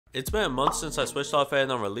It's been a month since I switched off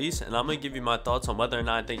edit on release, and I'm going to give you my thoughts on whether or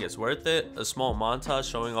not I think it's worth it, a small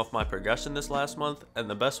montage showing off my progression this last month, and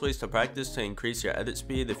the best ways to practice to increase your edit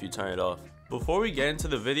speed if you turn it off. Before we get into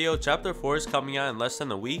the video, chapter 4 is coming out in less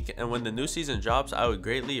than a week, and when the new season drops, I would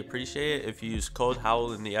greatly appreciate it if you use code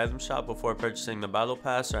HOWL in the item shop before purchasing the battle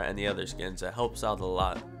pass or any other skins. It helps out a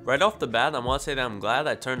lot. Right off the bat, I want to say that I'm glad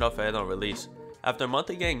I turned off edit on release. After a month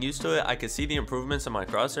of getting used to it, I could see the improvements in my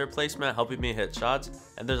crosshair placement helping me hit shots,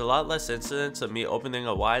 and there's a lot less incidents of me opening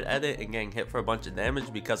a wide edit and getting hit for a bunch of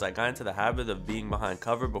damage because I got into the habit of being behind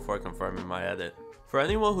cover before confirming my edit. For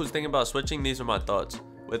anyone who's thinking about switching, these are my thoughts.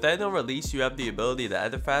 With edit on release, you have the ability to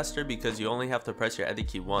edit faster because you only have to press your edit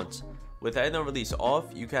key once. With edit on release off,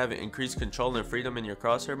 you can have increased control and freedom in your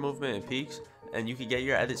crosshair movement and peaks, and you can get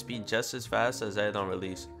your edit speed just as fast as edit on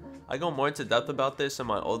release. I go more into depth about this in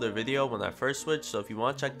my older video when I first switched, so if you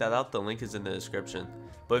want to check that out, the link is in the description.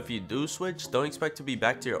 But if you do switch, don't expect to be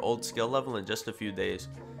back to your old skill level in just a few days.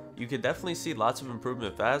 You can definitely see lots of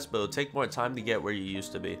improvement fast, but it'll take more time to get where you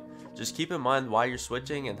used to be. Just keep in mind why you're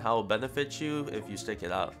switching and how it benefits you if you stick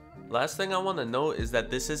it out. Last thing I want to note is that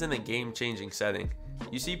this isn't a game-changing setting.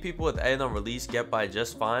 You see people with edit on release get by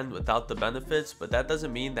just fine without the benefits, but that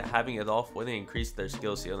doesn't mean that having it off wouldn't increase their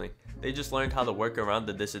skill ceiling. They just learned how to work around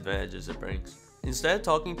the disadvantages it brings. Instead of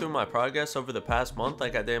talking through my progress over the past month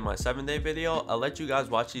like I did in my 7-day video, I'll let you guys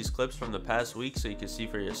watch these clips from the past week so you can see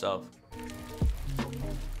for yourself.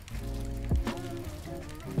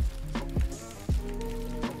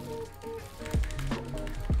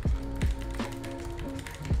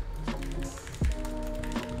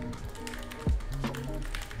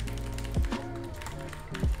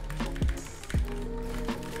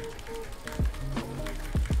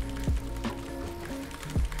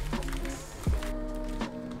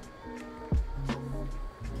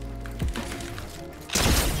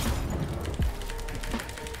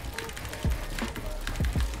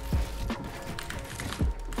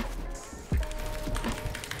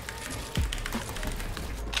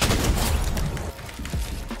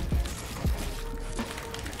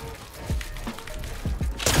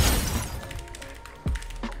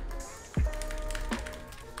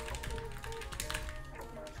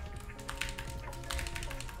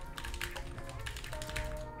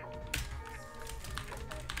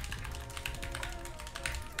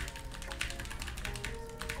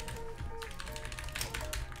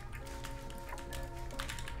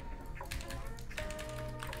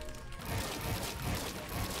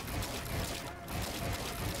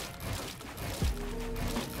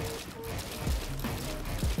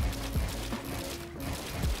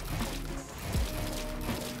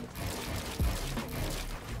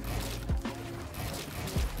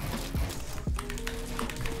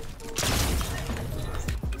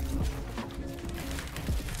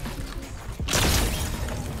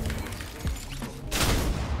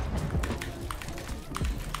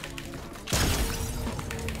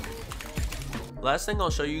 Last thing I'll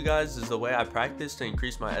show you guys is the way I practice to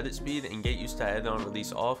increase my edit speed and get used to edit on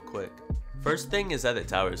release off quick. First thing is edit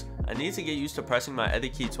towers. I need to get used to pressing my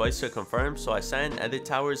edit key twice to confirm, so I set in edit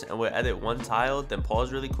towers and would edit one tile, then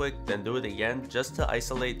pause really quick, then do it again just to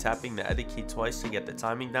isolate tapping the edit key twice to get the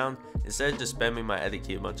timing down instead of just spamming my edit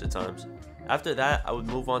key a bunch of times. After that, I would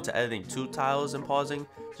move on to editing 2 tiles and pausing,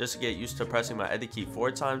 just to get used to pressing my edit key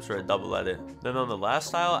 4 times for a double edit. Then on the last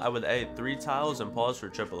tile, I would edit 3 tiles and pause for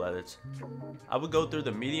triple edits. I would go through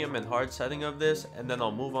the medium and hard setting of this, and then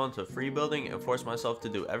I'll move on to free building and force myself to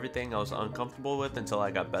do everything I was uncomfortable with until I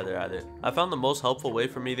got better at it. I found the most helpful way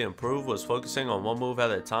for me to improve was focusing on one move at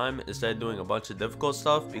a time instead of doing a bunch of difficult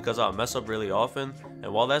stuff because I'll mess up really often,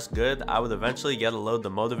 and while that's good, I would eventually get a little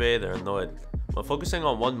demotivated or annoyed. When focusing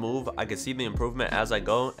on one move, I could see the improvement as I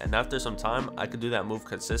go, and after some time, I could do that move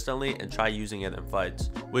consistently and try using it in fights.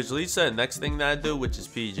 Which leads to the next thing that I do, which is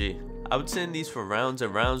PG. I would sit in these for rounds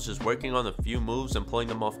and rounds just working on a few moves and pulling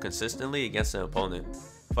them off consistently against an opponent.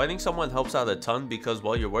 Fighting someone helps out a ton because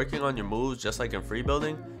while you're working on your moves just like in free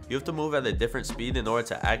building, you have to move at a different speed in order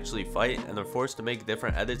to actually fight and are forced to make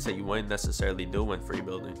different edits that you wouldn't necessarily do when free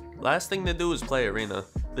building. Last thing to do is play arena.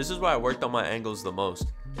 This is where I worked on my angles the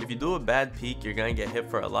most. If you do a bad peek, you're gonna get hit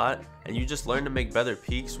for a lot, and you just learn to make better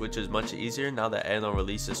peeks, which is much easier now that edit on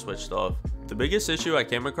release is switched off. The biggest issue I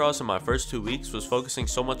came across in my first 2 weeks was focusing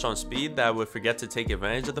so much on speed that I would forget to take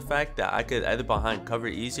advantage of the fact that I could edit behind cover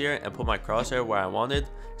easier and put my crosshair where I wanted,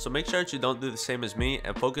 so make sure that you don't do the same as me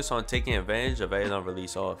and focus on taking advantage of edit on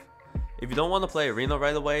release off. If you don't want to play arena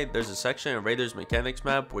right away, there's a section in Raiders Mechanics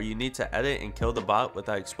map where you need to edit and kill the bot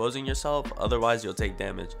without exposing yourself, otherwise you'll take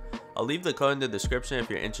damage. I'll leave the code in the description if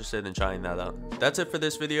you're interested in trying that out. That's it for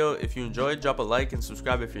this video. If you enjoyed, drop a like and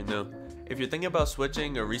subscribe if you're new. If you're thinking about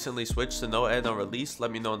switching or recently switched to no add-on release,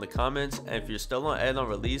 let me know in the comments, and if you're still on add-on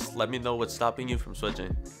release, let me know what's stopping you from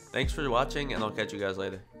switching. Thanks for watching, and I'll catch you guys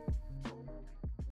later.